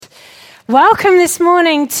Welcome this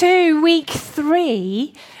morning to week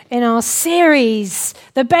 3 in our series,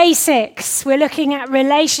 The Baesics. We're looking at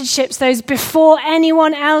relationships, those before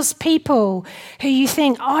anyone else people who you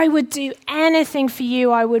think, I would do anything for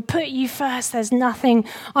you, I would put you first, there's nothing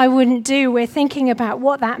I wouldn't do. We're thinking about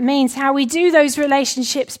what that means, how we do those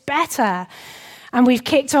relationships better. And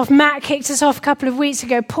Matt kicked us off a couple of weeks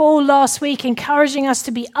ago, Paul last week, encouraging us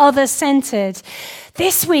to be other-centered.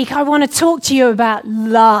 This week, I want to talk to you about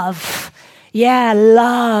love. Yeah,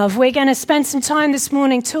 love. We're going to spend some time this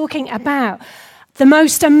morning talking about the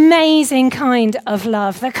most amazing kind of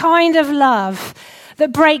love, the kind of love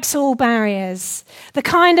that breaks all barriers, the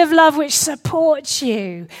kind of love which supports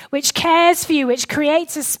you, which cares for you, which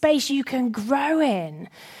creates a space you can grow in,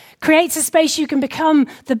 creates a space you can become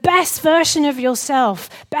the best version of yourself,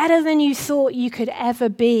 better than you thought you could ever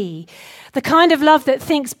be, the kind of love that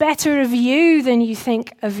thinks better of you than you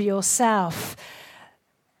think of yourself.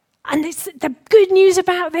 And the good news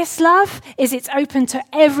about this love is it's open to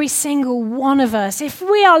every single one of us. If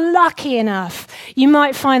we are lucky enough, you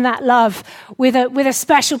might find that love with a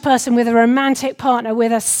special person, with a romantic partner,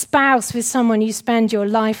 with a spouse, with someone you spend your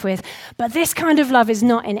life with. But this kind of love is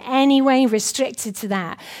not in any way restricted to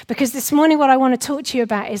that. Because this morning what I want to talk to you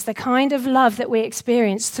about is the kind of love that we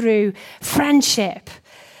experience through friendship.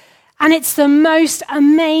 And it's the most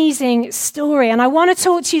amazing story. And I want to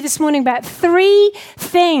talk to you this morning about 3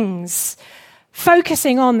 things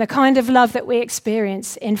focusing on the kind of love that we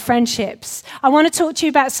experience in friendships. I want to talk to you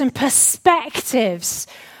about some perspectives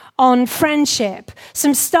on friendship,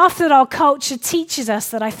 some stuff that our culture teaches us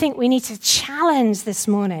that I think we need to challenge this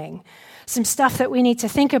morning, some stuff that we need to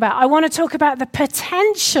think about. I want to talk about the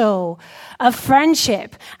potential of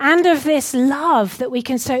friendship and of this love that we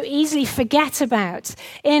can so easily forget about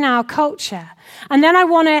in our culture. And then I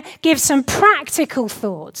want to give some practical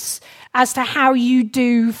thoughts as to how you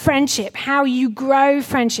do friendship, how you grow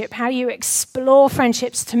friendship, how you explore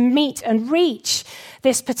friendships to meet and reach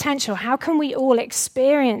this potential. How can we all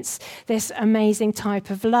experience this amazing type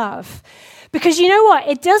of love? Because you know what?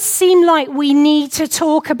 It does seem like we need to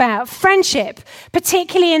talk about friendship,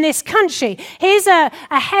 particularly in this country. Here's a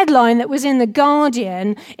headline that was in The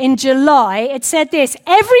Guardian in July. It said this: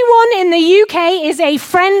 everyone in the UK is a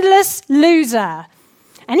friendless loser.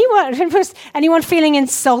 Anyone feeling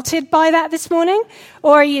insulted by that this morning?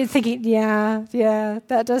 Or are you thinking, yeah,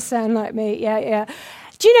 that does sound like me, yeah.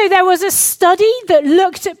 Do you know there was a study that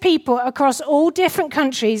looked at people across all different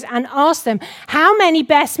countries and asked them, how many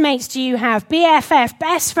best mates do you have? BFF,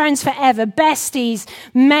 best friends forever, besties,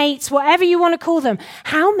 mates, whatever you want to call them.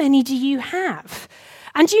 How many do you have?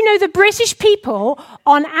 And do you know the British people,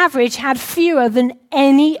 on average, had fewer than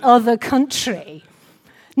any other country?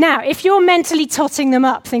 Now, if you're mentally totting them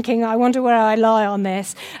up, thinking, I wonder where I lie on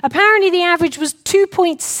this, apparently the average was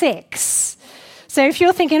 2.6. So if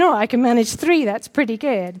you're thinking, I can manage 3, that's pretty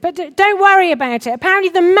good. But don't worry about it. Apparently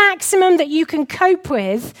the maximum that you can cope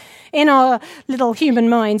with in our little human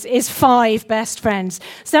minds is 5 best friends.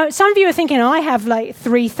 So some of you are thinking, I have like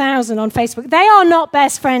 3,000 on Facebook. They are not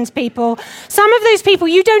best friends, people. Some of those people,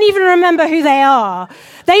 you don't even remember who they are.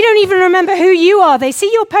 They don't even remember who you are. They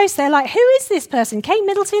see your post, they're like, who is this person? Kate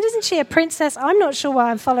Middleton, isn't she a princess? I'm not sure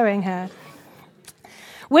why I'm following her.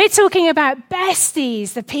 We're talking about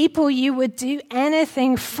besties, the people you would do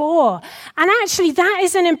anything for. And actually, that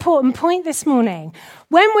is an important point this morning.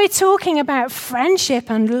 When we're talking about friendship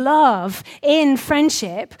and love in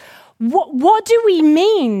friendship, what do we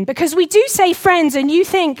mean? Because we do say friends, and you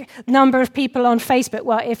think number of people on Facebook,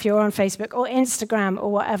 well, if you're on Facebook or Instagram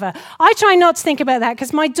or whatever. I try not to think about that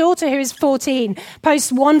because my daughter, who is 14,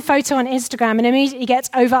 posts one photo on Instagram and immediately gets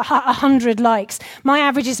over 100 likes. My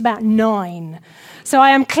average is about 9. So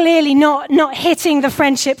I am clearly not hitting the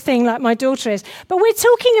friendship thing like my daughter is. But we're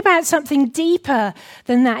talking about something deeper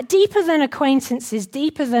than that, deeper than acquaintances,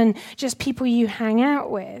 deeper than just people you hang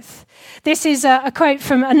out with. This is a quote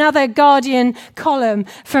from another Guardian column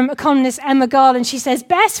from economist Emma Garland. She says,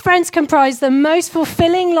 best friends comprise the most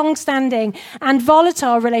fulfilling, long-standing and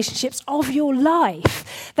volatile relationships of your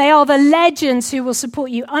life. They are the legends who will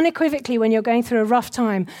support you unequivocally when you're going through a rough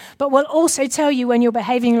time, but will also tell you when you're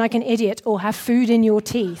behaving like an idiot or have food in your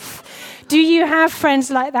teeth. Do you have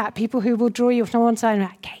friends like that? People who will draw you to one side and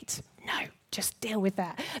like, Kate, no, just deal with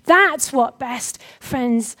that. That's what best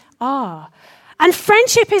friends are. And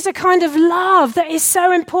friendship is a kind of love that is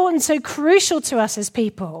so important, so crucial to us as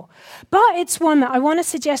people. But it's one that I want to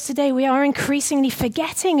suggest today we are increasingly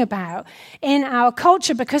forgetting about in our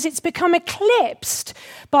culture because it's become eclipsed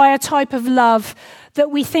by a type of love that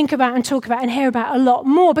we think about and talk about and hear about a lot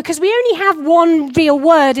more, because we only have one real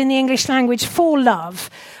word in the English language for love,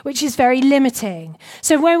 which is very limiting.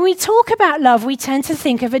 So when we talk about love, we tend to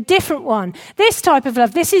think of a different one. This type of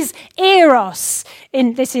love, this is eros.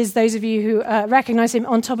 This is those of you who recognize him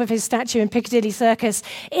on top of his statue in Piccadilly Circus.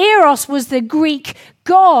 Eros was the Greek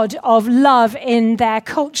god of love in their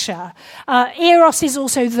culture. Eros is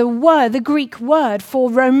also the Greek word for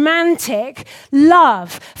romantic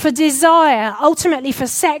love, for desire, ultimately for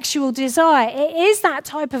sexual desire. It is that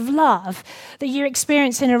type of love that you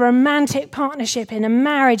experience in a romantic partnership, in a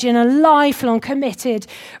marriage, in a lifelong committed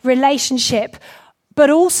relationship, but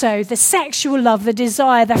also the sexual love, the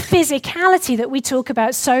desire, the physicality that we talk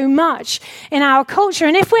about so much in our culture.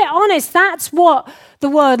 And if we're honest, that's what the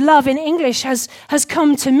word love in English has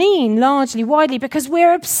come to mean largely, widely, because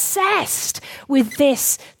we're obsessed with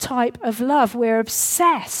this type of love. We're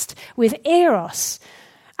obsessed with eros.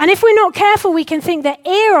 And if we're not careful, we can think that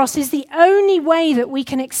eros is the only way that we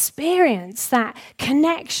can experience that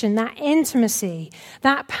connection, that intimacy,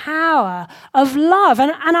 that power of love.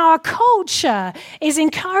 And our culture is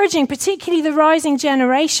encouraging, particularly the rising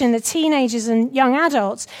generation, the teenagers and young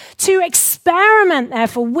adults, to experiment,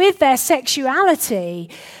 therefore, with their sexuality,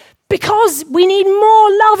 because we need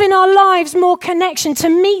more love in our lives, more connection to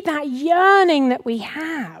meet that yearning that we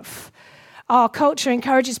have. Our culture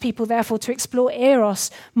encourages people, therefore, to explore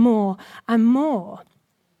eros more and more.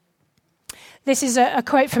 This is a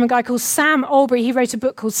quote from a guy called Sam Albury. He wrote a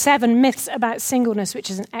book called 7 Myths About Singleness,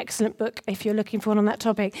 which is an excellent book if you're looking for one on that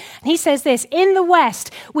topic. And he says this: in the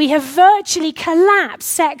West, we have virtually collapsed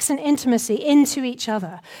sex and intimacy into each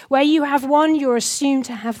other. Where you have one, you're assumed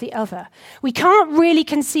to have the other. We can't really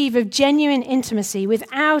conceive of genuine intimacy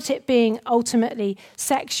without it being ultimately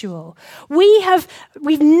sexual.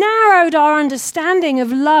 We've narrowed our understanding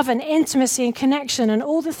of love and intimacy and connection and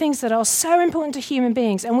all the things that are so important to human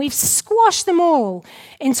beings, and we've squashed them all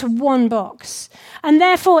into one box. And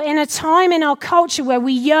therefore, in a time in our culture where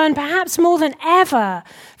we yearn perhaps more than ever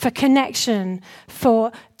for connection,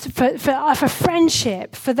 for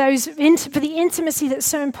friendship, for the intimacy that's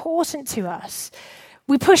so important to us,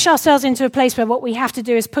 we push ourselves into a place where what we have to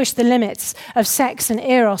do is push the limits of sex and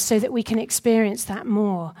eros so that we can experience that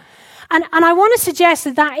more. And I want to suggest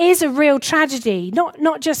that is a real tragedy,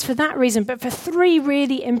 not just for that reason, but for 3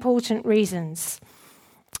 really important reasons.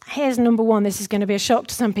 Here's number 1. This is going to be a shock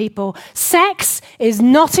to some people. Sex is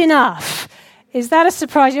not enough. Is that a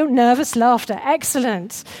surprise? Nervous laughter.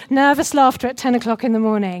 Excellent. Nervous laughter at 10 o'clock in the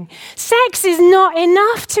morning. Sex is not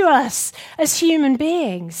enough to us as human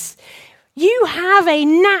beings. You have a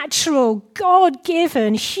natural,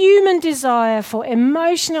 God-given human desire for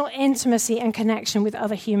emotional intimacy and connection with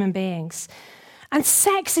other human beings. And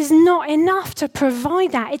sex is not enough to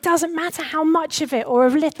provide that. It doesn't matter how much of it or a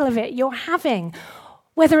little of it you're having,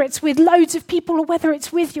 whether it's with loads of people or whether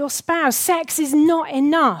it's with your spouse. Sex is not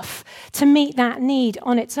enough to meet that need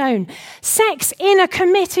on its own. Sex in a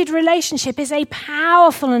committed relationship is a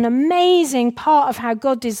powerful and amazing part of how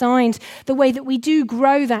God designed the way that we do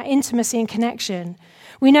grow that intimacy and connection.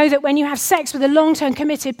 We know that when you have sex with a long-term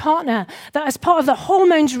committed partner, that as part of the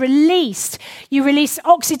hormones released, you release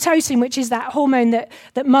oxytocin, which is that hormone that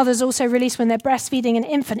mothers also release when they're breastfeeding an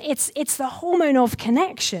infant. It's the hormone of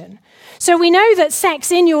connection. So we know that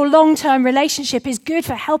sex in your long-term relationship is good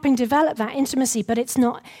for helping develop that intimacy, but it's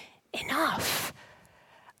not enough.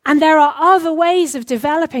 And there are other ways of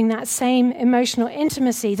developing that same emotional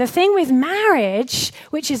intimacy. The thing with marriage,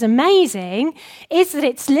 which is amazing, is that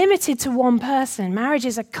it's limited to one person. Marriage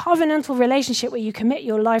is a covenantal relationship where you commit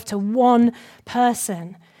your life to one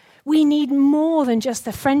person. We need more than just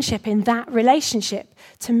the friendship in that relationship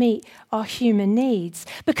to meet our human needs.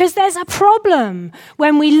 Because there's a problem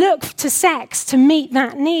when we look to sex to meet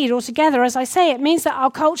that need altogether. As I say, it means that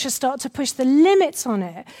our culture starts to push the limits on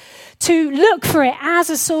it, to look for it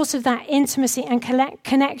as a source of that intimacy and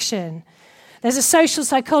connection. There's a social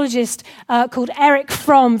psychologist called Eric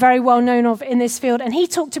Fromm, very well known in this field, and he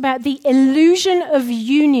talked about the illusion of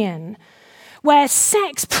union, where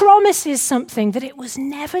sex promises something that it was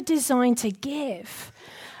never designed to give.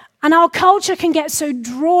 And our culture can get so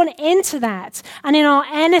drawn into that. And in our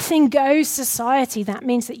anything goes society, that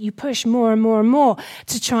means that you push more and more and more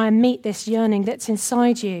to try and meet this yearning that's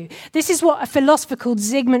inside you. This is what a philosopher called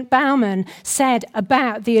Zygmunt Bauman said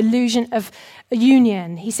about the illusion of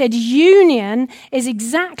union. He said, union is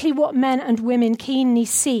exactly what men and women keenly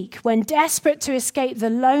seek when desperate to escape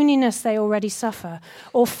the loneliness they already suffer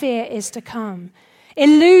or fear is to come.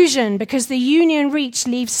 Illusion, because the union reached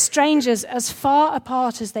leaves strangers as far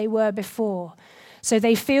apart as they were before, so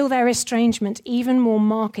they feel their estrangement even more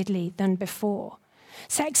markedly than before.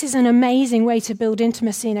 Sex is an amazing way to build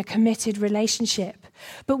intimacy in a committed relationship.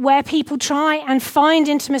 But where people try and find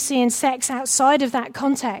intimacy in sex outside of that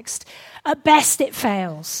context, at best it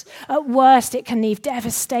fails. At worst, it can leave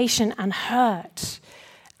devastation and hurt.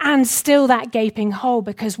 And still that gaping hole,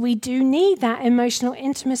 because we do need that emotional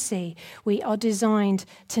intimacy. We are designed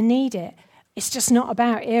to need it. It's just not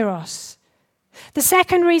about eros. The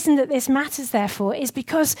second reason that this matters, therefore, is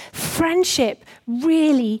because friendship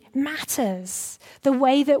really matters. The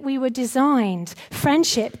way that we were designed,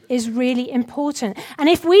 friendship is really important. And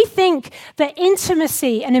if we think that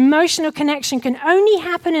intimacy and emotional connection can only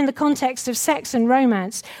happen in the context of sex and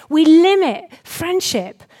romance, we limit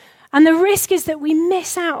friendship. And the risk is that we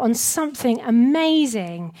miss out on something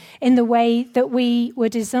amazing in the way that we were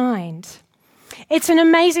designed. It's an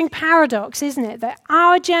amazing paradox, isn't it, that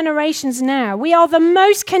our generations now, we are the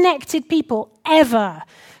most connected people ever,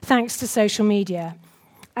 thanks to social media.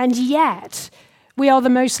 And yet, we are the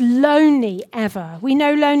most lonely ever. We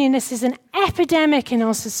know loneliness is an epidemic in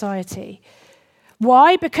our society.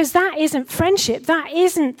 Why? Because that isn't friendship. That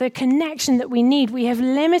isn't the connection that we need. We have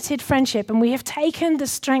limited friendship and we have taken the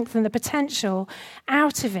strength and the potential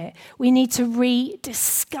out of it. We need to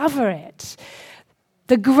rediscover it.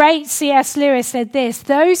 The great C.S. Lewis said this: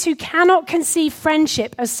 those who cannot conceive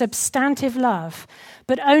friendship as substantive love,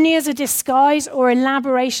 but only as a disguise or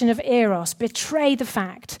elaboration of eros, betray the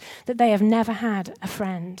fact that they have never had a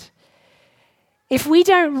friend. If we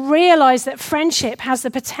don't realize that friendship has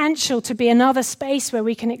the potential to be another space where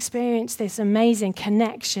we can experience this amazing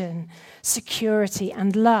connection, security,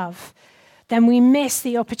 and love, then we miss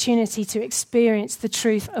the opportunity to experience the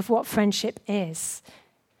truth of what friendship is.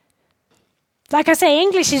 Like I say,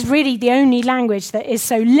 English is really the only language that is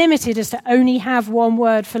so limited as to only have one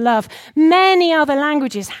word for love. Many other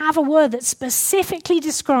languages have a word that specifically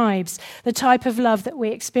describes the type of love that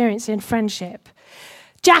we experience in friendship.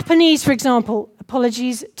 Japanese, for example,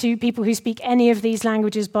 apologies to people who speak any of these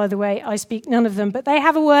languages, by the way, I speak none of them, but they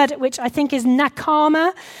have a word which I think is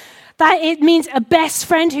nakama. That it means a best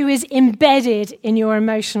friend who is embedded in your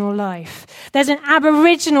emotional life. There's an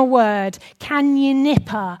Aboriginal word,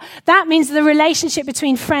 kanyinipa. That means the relationship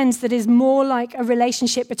between friends that is more like a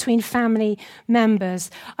relationship between family members.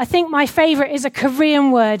 I think my favorite is a Korean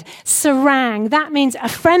word, sarang. That means a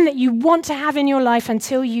friend that you want to have in your life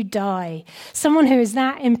until you die. Someone who is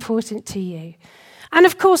that important to you. And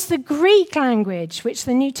of course, the Greek language, which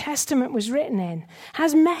the New Testament was written in,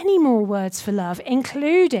 has many more words for love,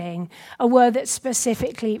 including a word that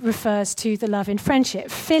specifically refers to the love in friendship,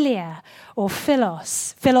 philia or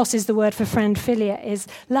philos. Philos is the word for friend, philia is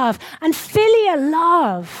love. And philia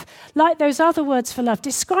love, like those other words for love,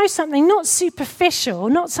 describes something not superficial,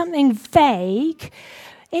 not something vague.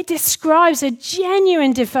 It describes a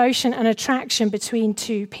genuine devotion and attraction between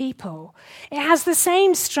two people. It has the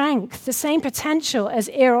same strength, the same potential as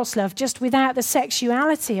eros love, just without the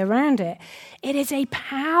sexuality around it. It is a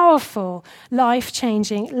powerful,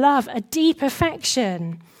 life-changing love, a deep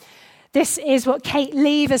affection. This is what Kate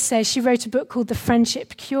Lever says. She wrote a book called The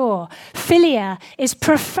Friendship Cure. Philia is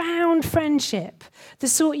profound friendship, the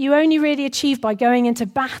sort you only really achieve by going into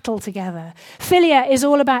battle together. Philia is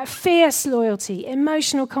all about fierce loyalty,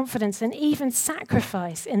 emotional confidence, and even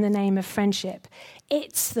sacrifice in the name of friendship.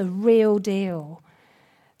 It's the real deal.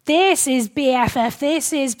 This is BFF,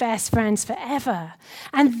 this is best friends forever.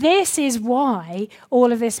 And this is why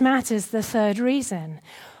all of this matters, the third reason.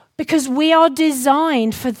 Because we are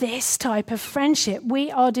designed for this type of friendship.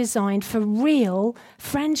 We are designed for real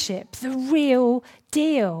friendship, the real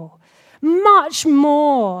deal. Much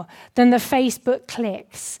more than the Facebook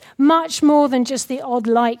clicks, much more than just the odd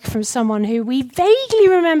like from someone who we vaguely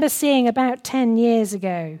remember seeing about 10 years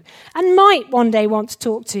ago and might one day want to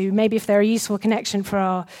talk to, maybe if they're a useful connection for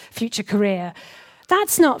our future career.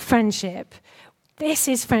 That's not friendship. This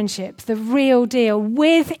is friendship, the real deal,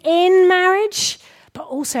 within marriage, but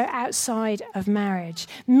also outside of marriage,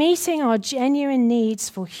 meeting our genuine needs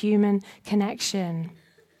for human connection.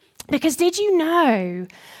 Because did you know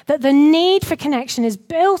that the need for connection is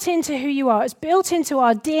built into who you are? It's built into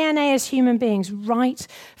our DNA as human beings right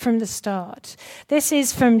from the start. This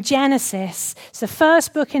is from Genesis. It's the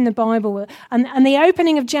first book in the Bible. And the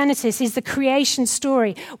opening of Genesis is the creation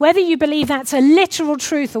story. Whether you believe that's a literal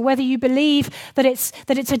truth or whether you believe that it's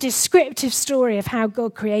a descriptive story of how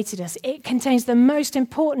God created us, it contains the most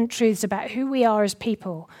important truths about who we are as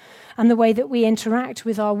people and the way that we interact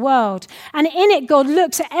with our world. And in it, God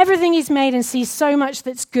looks at everything he's made and sees so much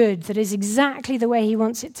that's good, that is exactly the way he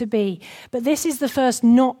wants it to be. But this is the first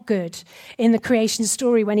not good in the creation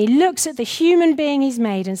story, when he looks at the human being he's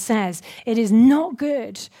made and says, it is not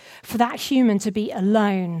good for that human to be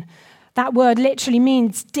alone. That word literally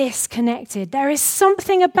means disconnected. There is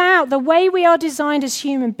something about the way we are designed as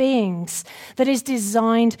human beings that is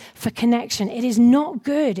designed for connection. It is not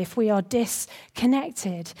good if we are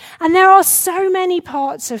disconnected. And there are so many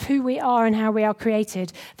parts of who we are and how we are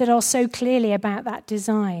created that are so clearly about that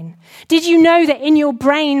design. Did you know that in your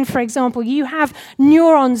brain, for example, you have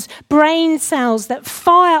neurons, brain cells that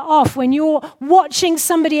fire off when you're watching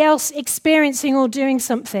somebody else experiencing or doing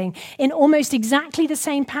something in almost exactly the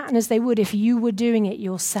same pattern as they would if you were doing it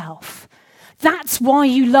yourself? That's why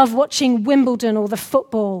you love watching Wimbledon or the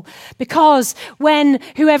football, because when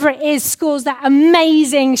whoever it is scores that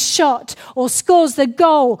amazing shot or scores the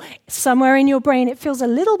goal, somewhere in your brain it feels a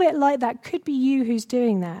little bit like that could be you who's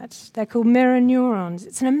doing that. They're called mirror neurons.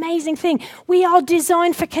 It's an amazing thing. We are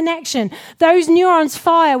designed for connection. Those neurons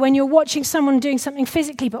fire when you're watching someone doing something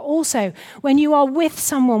physically, but also when you are with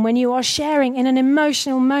someone, when you are sharing in an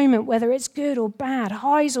emotional moment, whether it's good or bad,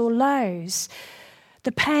 highs or lows,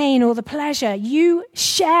 the pain or the pleasure, you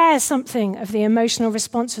share something of the emotional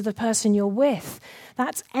response of the person you're with.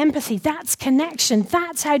 That's empathy, that's connection,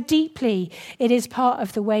 that's how deeply it is part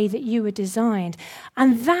of the way that you were designed.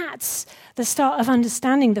 And that's the start of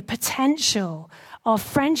understanding the potential of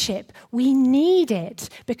friendship. We need it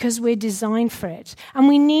because we're designed for it. And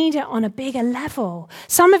we need it on a bigger level.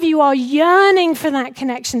 Some of you are yearning for that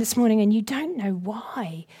connection this morning and you don't know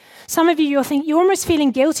why. Some of you, you're almost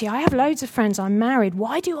feeling guilty. I have loads of friends. I'm married.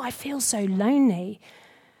 Why do I feel so lonely?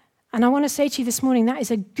 And I want to say to you this morning, that is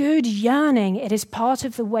a good yearning. It is part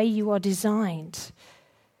of the way you are designed.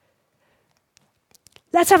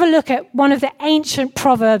 Let's have a look at one of the ancient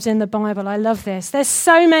proverbs in the Bible. I love this. There's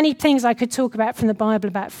so many things I could talk about from the Bible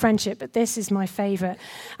about friendship, but this is my favorite.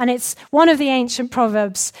 And it's one of the ancient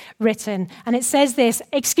proverbs written. And it says this,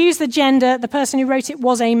 excuse the gender, the person who wrote it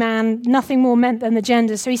was a man, nothing more meant than the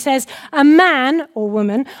gender. So he says, a man or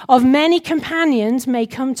woman of many companions may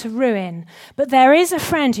come to ruin, but there is a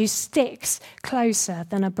friend who sticks closer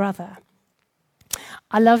than a brother.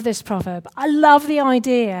 I love this proverb. I love the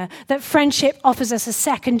idea that friendship offers us a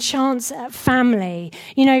second chance at family.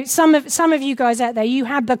 You know, some of you guys out there, you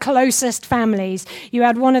had the closest families. You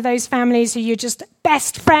had one of those families who you're just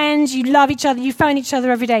best friends, you love each other, you phone each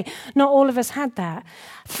other every day. Not all of us had that.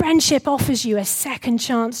 Friendship offers you a second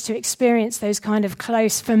chance to experience those kind of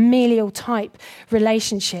close familial type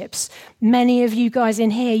relationships. Many of you guys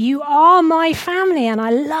in here, you are my family, and I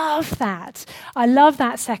love that. I love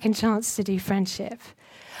that second chance to do friendship.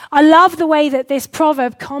 I love the way that this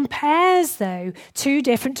proverb compares, though, two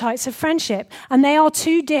different types of friendship, and they are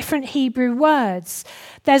two different Hebrew words.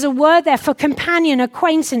 There's a word there for companion,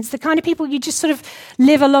 acquaintance, the kind of people you just sort of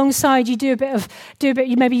live alongside. You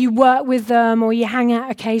maybe you work with them or you hang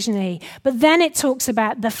out occasionally. But then it talks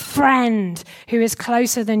about the friend who is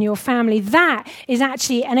closer than your family. That is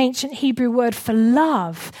actually an ancient Hebrew word for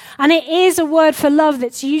love. And it is a word for love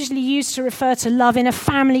that's usually used to refer to love in a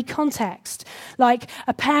family context, like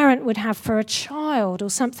a parent would have for a child or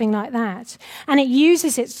something like that. And it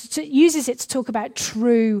uses it to talk about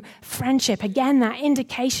true friendship. Again, that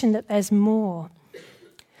indication that there's more.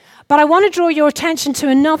 But I want to draw your attention to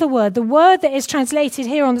another word. The word that is translated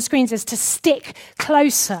here on the screens is to stick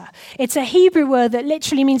closer. It's a Hebrew word that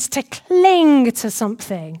literally means to cling to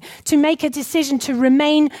something, to make a decision to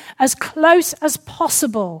remain as close as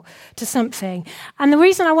possible to something. And the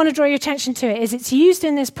reason I want to draw your attention to it is it's used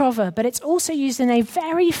in this proverb, but it's also used in a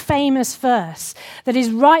very famous verse that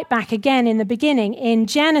is right back again in the beginning in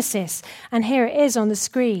Genesis. And here it is on the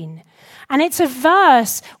screen. And it's a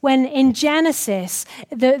verse when in Genesis,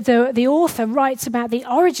 the author writes about the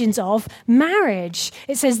origins of marriage.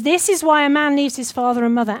 It says, this is why a man leaves his father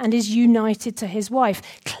and mother and is united to his wife,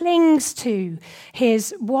 clings to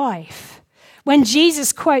his wife. When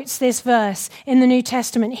Jesus quotes this verse in the New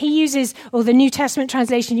Testament, the New Testament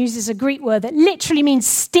translation uses a Greek word that literally means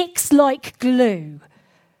sticks like glue.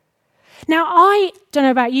 Now, I don't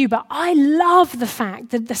know about you, but I love the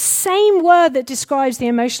fact that the same word that describes the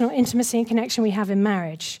emotional intimacy and connection we have in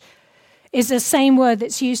marriage is the same word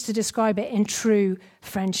that's used to describe it in true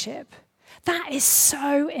friendship. That is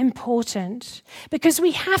so important because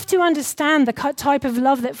we have to understand the type of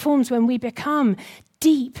love that forms when we become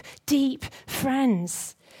deep, deep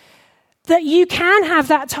friends. That you can have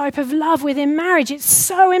that type of love within marriage. It's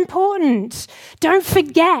so important. Don't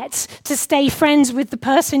forget to stay friends with the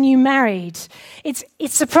person you married. It's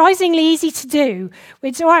surprisingly easy to do.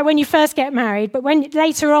 It's all right when you first get married, but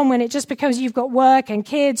later on when it just becomes you've got work and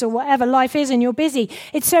kids or whatever life is and you're busy,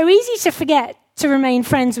 it's so easy to forget to remain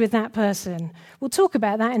friends with that person. We'll talk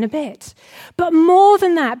about that in a bit. But more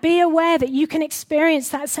than that, be aware that you can experience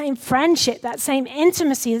that same friendship, that same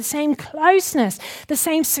intimacy, the same closeness, the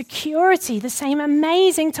same security, the same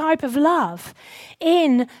amazing type of love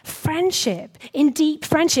in friendship, in deep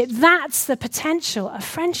friendship. That's the potential of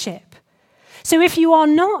friendship. So if you are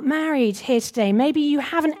not married here today, maybe you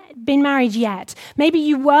haven't been married yet, maybe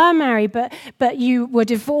you were married but you were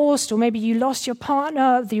divorced, or maybe you lost your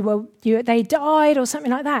partner, they died or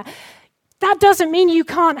something like that, that doesn't mean you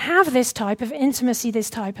can't have this type of intimacy,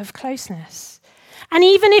 this type of closeness. And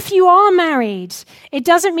even if you are married, it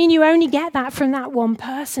doesn't mean you only get that from that one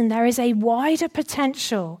person. There is a wider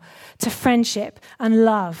potential to friendship and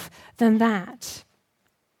love than that.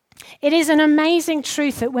 It is an amazing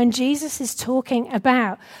truth that when Jesus is talking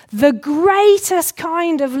about the greatest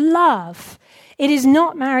kind of love, it is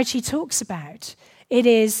not marriage he talks about. It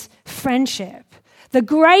is friendship. The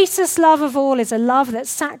greatest love of all is a love that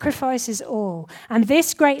sacrifices all. And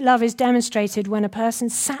this great love is demonstrated when a person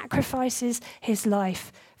sacrifices his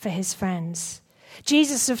life for his friends.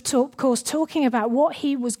 Jesus, of course, talking about what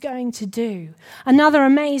he was going to do. Another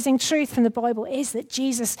amazing truth from the Bible is that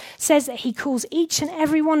Jesus says that he calls each and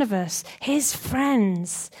every one of us his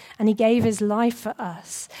friends, and he gave his life for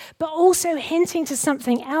us. But also hinting to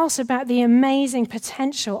something else about the amazing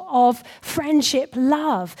potential of friendship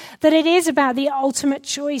love, that it is about the ultimate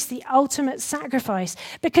choice, the ultimate sacrifice.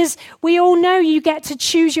 Because we all know you get to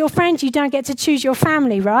choose your friends, you don't get to choose your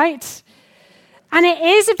family, right? And it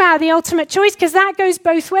is about the ultimate choice, because that goes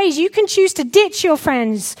both ways. You can choose to ditch your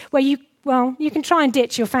friends, you can try and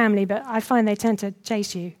ditch your family, but I find they tend to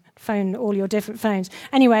chase you, phone all your different phones.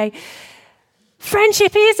 Anyway,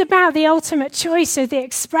 friendship is about the ultimate choice, so the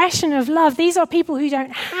expression of love. These are people who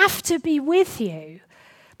don't have to be with you,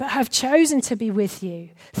 but have chosen to be with you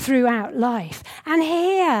throughout life. And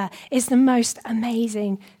here is the most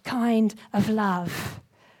amazing kind of love.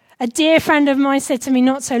 A dear friend of mine said to me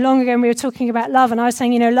not so long ago, and we were talking about love, and I was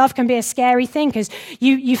saying, love can be a scary thing because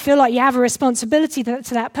you feel like you have a responsibility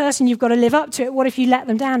to that person. You've got to live up to it. What if you let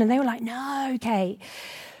them down? And they were like, no, Kate.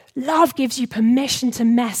 Love gives you permission to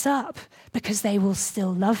mess up because they will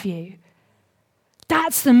still love you.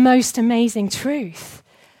 That's the most amazing truth.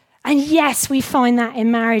 And yes, we find that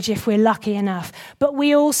in marriage if we're lucky enough, but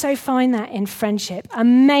we also find that in friendship.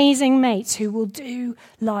 Amazing mates who will do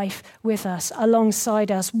life with us,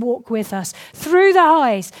 alongside us, walk with us, through the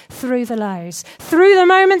highs, through the lows, through the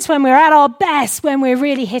moments when we're at our best, when we're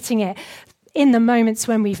really hitting it, in the moments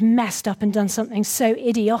when we've messed up and done something so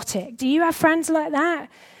idiotic. Do you have friends like that?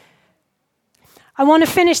 I want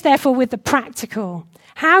to finish, therefore, with the practical.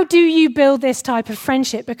 How do you build this type of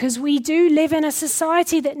friendship? Because we do live in a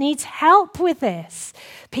society that needs help with this.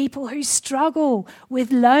 People who struggle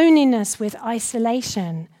with loneliness, with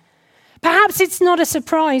isolation. Perhaps it's not a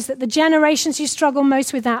surprise that the generations who struggle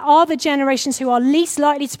most with that are the generations who are least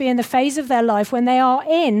likely to be in the phase of their life when they are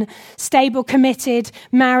in stable, committed,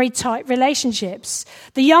 married-type relationships.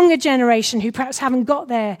 The younger generation who perhaps haven't got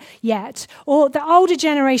there yet, or the older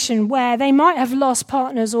generation where they might have lost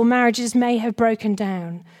partners or marriages may have broken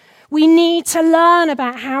down. We need to learn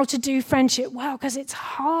about how to do friendship well because it's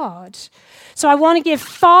hard. So I want to give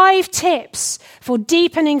 5 tips for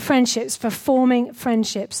deepening friendships, for forming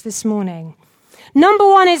friendships this morning. Number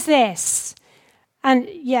 1 is this. And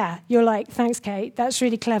yeah, you're like, thanks, Kate. That's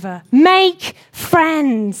really clever. Make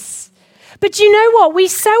friends. But you know what? We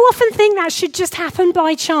so often think that should just happen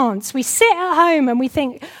by chance. We sit at home and we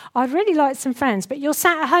think, I'd really like some friends, but you're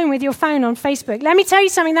sat at home with your phone on Facebook. Let me tell you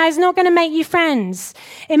something, that is not going to make you friends.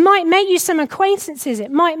 It might make you some acquaintances.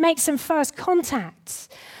 It might make some first contacts.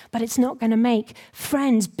 But it's not going to make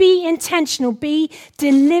friends. Be intentional, be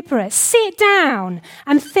deliberate. Sit down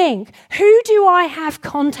and think, who do I have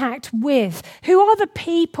contact with? Who are the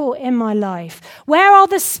people in my life? Where are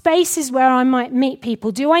the spaces where I might meet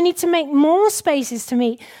people? Do I need to make more spaces to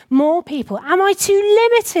meet more people? Am I too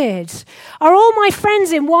limited? Are all my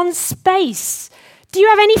friends in one space? Do you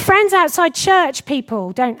have any friends outside church,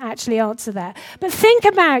 people? Don't actually answer that. But think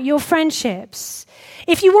about your friendships.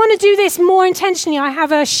 If you want to do this more intentionally, I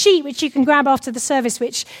have a sheet which you can grab after the service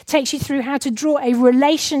which takes you through how to draw a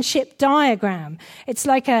relationship diagram. It's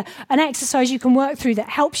like an exercise you can work through that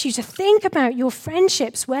helps you to think about your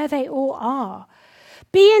friendships, where they all are.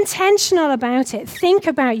 Be intentional about it. Think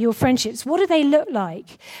about your friendships. What do they look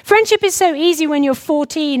like? Friendship is so easy when you're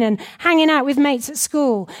 14 and hanging out with mates at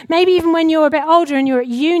school. Maybe even when you're a bit older and you're at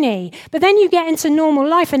uni. But then you get into normal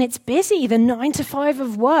life and it's busy, the 9 to 5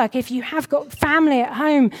 of work. If you have got family at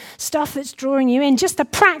home, stuff that's drawing you in, just the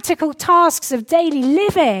practical tasks of daily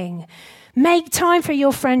living. Make time for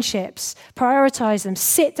your friendships. Prioritize them.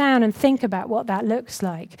 Sit down and think about what that looks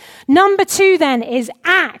like. Number 2 then is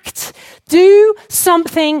act. Do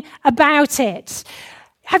something about it.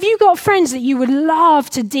 Have you got friends that you would love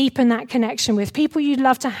to deepen that connection with? People you'd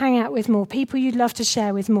love to hang out with more? People you'd love to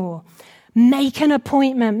share with more? Make an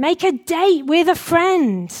appointment. Make a date with a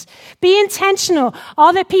friend. Be intentional.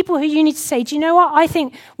 Are there people who you need to say, do you know what? I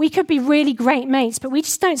think we could be really great mates, but we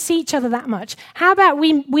just don't see each other that much. How about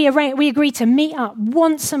we agree to meet up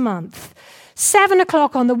once a month? 7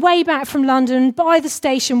 o'clock on the way back from London, by the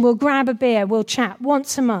station, we'll grab a beer, we'll chat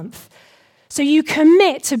once a month. So you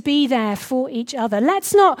commit to be there for each other.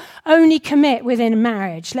 Let's not only commit within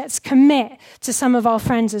marriage. Let's commit to some of our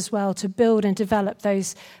friends as well to build and develop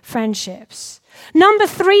those friendships. Number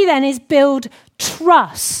 3 then is build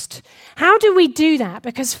trust. How do we do that?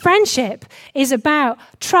 Because friendship is about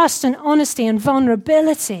trust and honesty and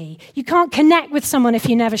vulnerability. You can't connect with someone if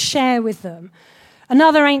you never share with them.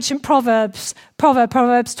 Another ancient Proverbs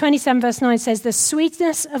 27 verse 9 says, the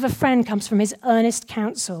sweetness of a friend comes from his earnest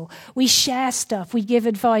counsel. We share stuff, we give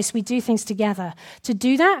advice, we do things together. To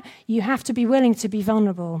do that, you have to be willing to be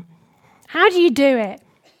vulnerable. How do you do it?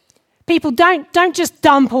 People, don't just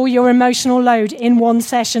dump all your emotional load in one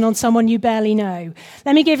session on someone you barely know.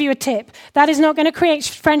 Let me give you a tip. That is not going to create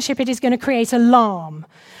friendship, it is going to create alarm.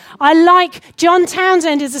 I like John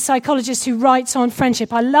Townsend is a psychologist who writes on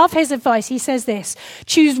friendship. I love his advice. He says this: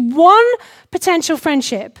 choose one potential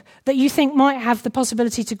friendship that you think might have the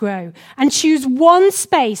possibility to grow, and choose one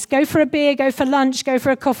space. Go for a beer, go for lunch, go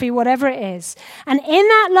for a coffee, whatever it is. And in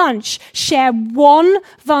that lunch, share one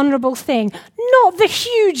vulnerable thing. Not the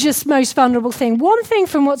hugest, most vulnerable thing. One thing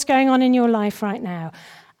from what's going on in your life right now.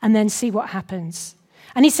 And then see what happens.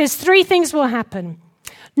 And he says 3 things will happen.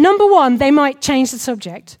 Number 1, they might change the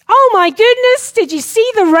subject. Oh my goodness, did you see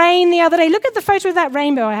the rain the other day? Look at the photo of that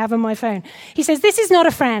rainbow I have on my phone. He says, this is not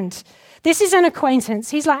a friend. This is an acquaintance.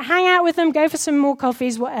 He's like, hang out with them, go for some more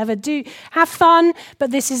coffees, whatever. Have fun,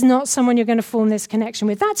 but this is not someone you're going to form this connection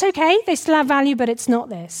with. That's okay. They still have value, but it's not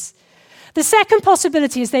this. The second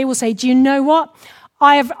possibility is they will say, do you know what?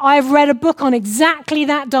 I've read a book on exactly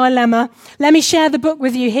that dilemma. Let me share the book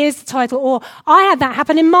with you. Here's the title. Or, I had that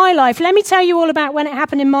happen in my life. Let me tell you all about when it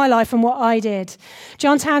happened in my life and what I did.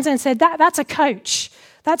 John Townsend said, that's a coach.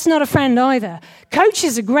 That's not a friend either.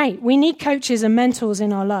 Coaches are great. We need coaches and mentors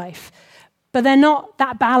in our life. But they're not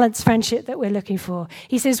that balanced friendship that we're looking for.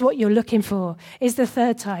 He says what you're looking for is the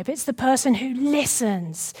third type. It's the person who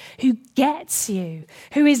listens, who gets you,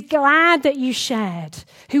 who is glad that you shared,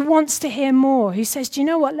 who wants to hear more, who says, do you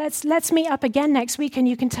know what, let's meet up again next week and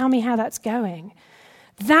you can tell me how that's going.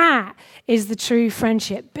 That is the true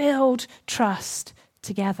friendship. Build trust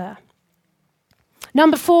together.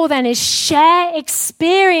 Number 4 then is share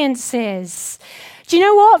experiences. Do you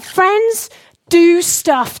know what? Friends do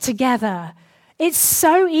stuff together. It's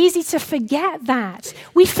so easy to forget that.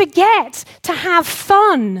 We forget to have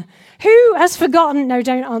fun. Who has forgotten? No,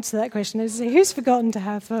 don't answer that question. Who's forgotten to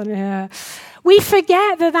have fun? Yeah. We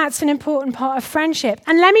forget that that's an important part of friendship.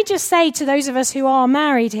 And let me just say to those of us who are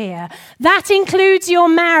married here, that includes your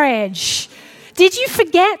marriage. Did you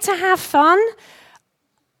forget to have fun?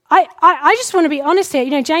 I just want to be honest here.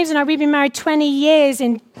 You know, James and I, we've been married 20 years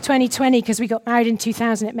in 2020 because we got married in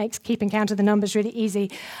 2000. It makes keeping count of the numbers really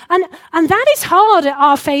easy. And that is hard at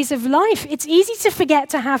our phase of life. It's easy to forget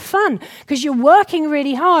to have fun because you're working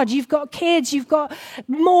really hard. You've got kids, you've got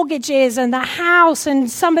mortgages and the house,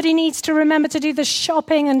 and somebody needs to remember to do the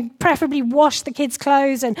shopping and preferably wash the kids'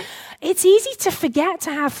 clothes. And it's easy to forget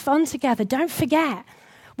to have fun together. Don't forget.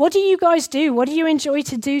 What do you guys do? What do you enjoy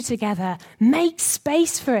to do together? Make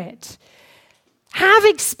space for it. Have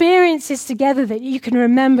experiences together that you can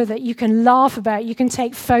remember, that you can laugh about, you can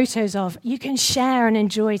take photos of, you can share and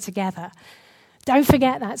enjoy together. Don't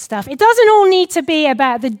forget that stuff. It doesn't all need to be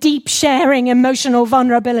about the deep sharing, emotional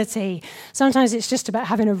vulnerability. Sometimes it's just about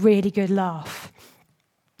having a really good laugh.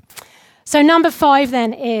 So number 5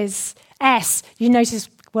 then is S. You notice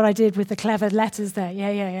what I did with the clever letters there.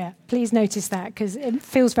 Yeah. Please notice that because it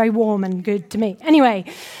feels very warm and good to me. Anyway,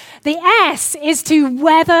 the S is to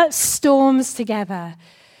weather storms together.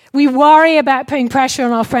 We worry about putting pressure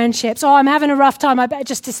on our friendships. Oh, I'm having a rough time. I better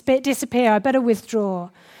just disappear. I better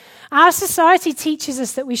withdraw. Our society teaches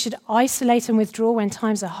us that we should isolate and withdraw when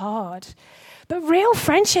times are hard. But real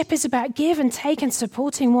friendship is about give and take and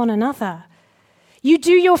supporting one another. You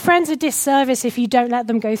do your friends a disservice if you don't let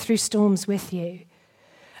them go through storms with you.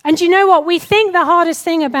 And you know what? We think the hardest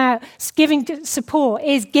thing about giving support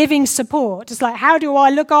is giving support. It's like, how do I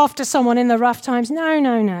look after someone in the rough times?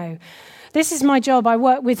 No. This is my job. I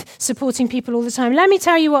work with supporting people all the time. Let me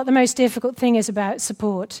tell you what the most difficult thing is about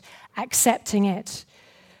support: accepting it.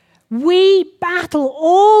 We battle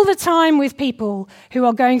all the time with people who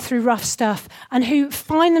are going through rough stuff and who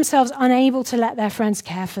find themselves unable to let their friends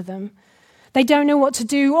care for them. They don't know what to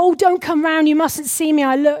do. Oh, don't come round. You mustn't see me.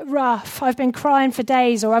 I look rough. I've been crying for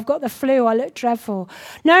days, or I've got the flu. I look dreadful.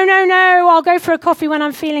 No. I'll go for a coffee when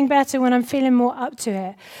I'm feeling better, when I'm feeling more up to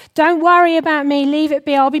it. Don't worry about me. Leave it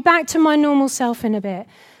be. I'll be back to my normal self in a bit.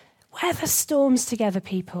 Weather storms together,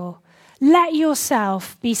 people. Let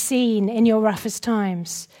yourself be seen in your roughest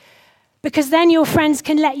times, because then your friends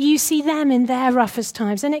can let you see them in their roughest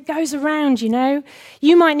times. And it goes around, you know.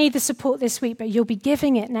 You might need the support this week, but you'll be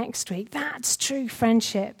giving it next week. That's true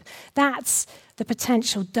friendship. That's the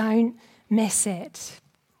potential. Don't miss it.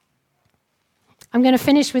 I'm going to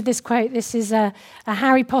finish with this quote. This is a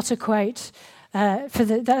Harry Potter quote.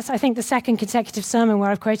 That's, I think, the second consecutive sermon where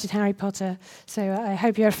I've quoted Harry Potter, so I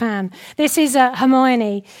hope you're a fan. This is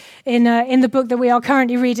Hermione in the book that we are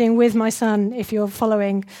currently reading with my son, if you're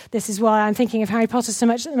following. This is why I'm thinking of Harry Potter so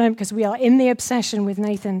much at the moment, because we are in the obsession with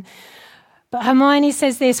Nathan. But Hermione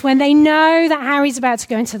says this: when they know that Harry's about to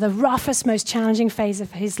go into the roughest, most challenging phase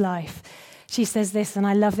of his life, she says this, and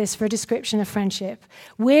I love this for a description of friendship: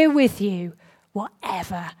 we're with you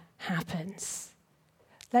whatever happens.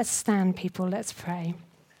 Let's stand, people. Let's pray.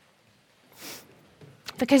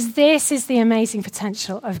 Because this is the amazing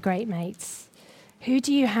potential of great mates. Who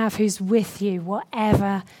do you have who's with you,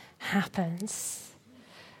 whatever happens?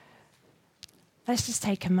 Let's just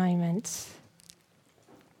take a moment.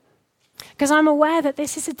 Because I'm aware that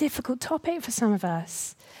this is a difficult topic for some of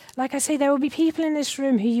us. Like I say, there will be people in this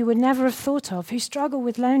room who you would never have thought of, who struggle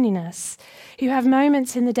with loneliness, who have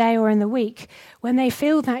moments in the day or in the week when they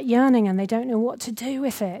feel that yearning and they don't know what to do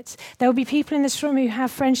with it. There will be people in this room who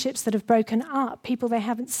have friendships that have broken up, people they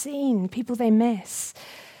haven't seen, people they miss.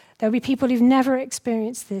 There will be people who've never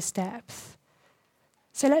experienced this depth.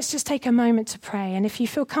 So let's just take a moment to pray. And if you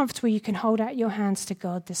feel comfortable, you can hold out your hands to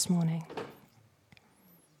God this morning.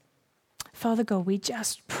 Father God, we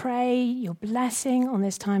just pray your blessing on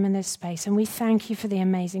this time and this space, and we thank you for the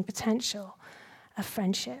amazing potential of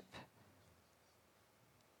friendship.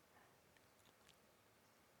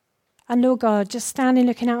 And Lord God, just standing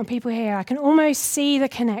looking out on people here, I can almost see the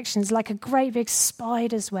connections like a great big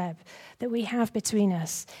spider's web that we have between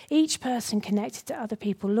us, each person connected to other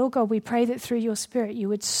people. Lord God, we pray that through your Spirit you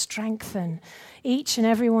would strengthen each and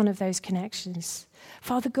every one of those connections.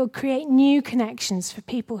 Father God, create new connections for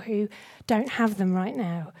people who don't have them right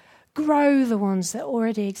now. Grow the ones that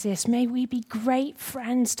already exist. May we be great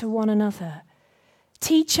friends to one another.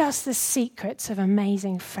 Teach us the secrets of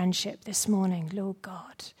amazing friendship this morning, Lord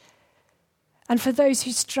God. And for those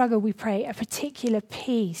who struggle, we pray a particular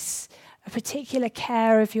peace, a particular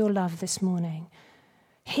care of your love this morning.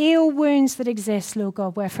 Heal wounds that exist, Lord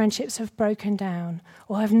God, where friendships have broken down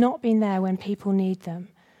or have not been there when people need them.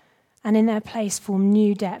 And in their place form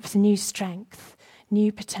new depth, new strength,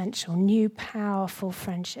 new potential, new powerful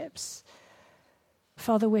friendships.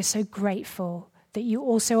 Father, we're so grateful that you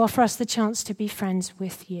also offer us the chance to be friends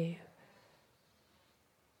with you.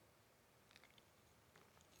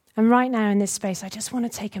 And right now in this space, I just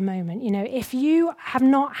want to take a moment. You know, if you have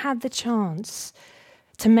not had the chance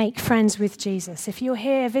to make friends with Jesus, if you're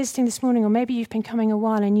here visiting this morning, or maybe you've been coming a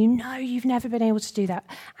while and you know you've never been able to do that,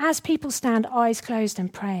 as people stand eyes closed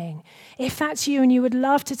and praying, if that's you and you would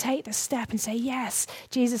love to take the step and say, yes,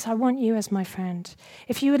 Jesus, I want you as my friend.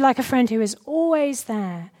 If you would like a friend who is always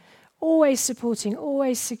there, always supporting,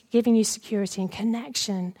 always giving you security and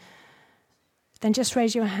connection, then just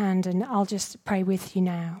raise your hand and I'll just pray with you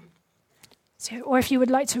now. So, or if you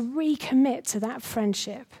would like to recommit to that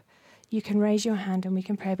friendship, you can raise your hand and we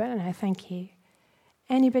can pray about it now. Thank you.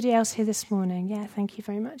 Anybody else here this morning? Yeah, thank you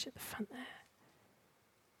very much at the front there.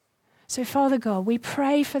 So, Father God, we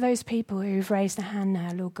pray for those people who've raised a hand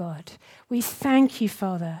now, Lord God. We thank you,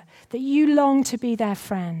 Father, that you long to be their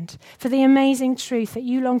friend, for the amazing truth that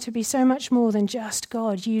you long to be so much more than just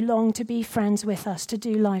God. You long to be friends with us, to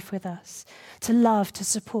do life with us, to love, to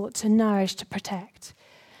support, to nourish, to protect.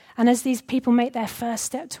 And as these people make their first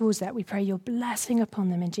step towards that, we pray your blessing upon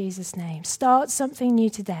them in Jesus' name. Start something new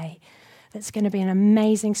today that's going to be an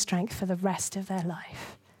amazing strength for the rest of their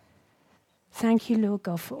life. Thank you, Lord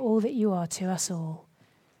God, for all that you are to us all.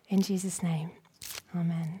 In Jesus' name, amen.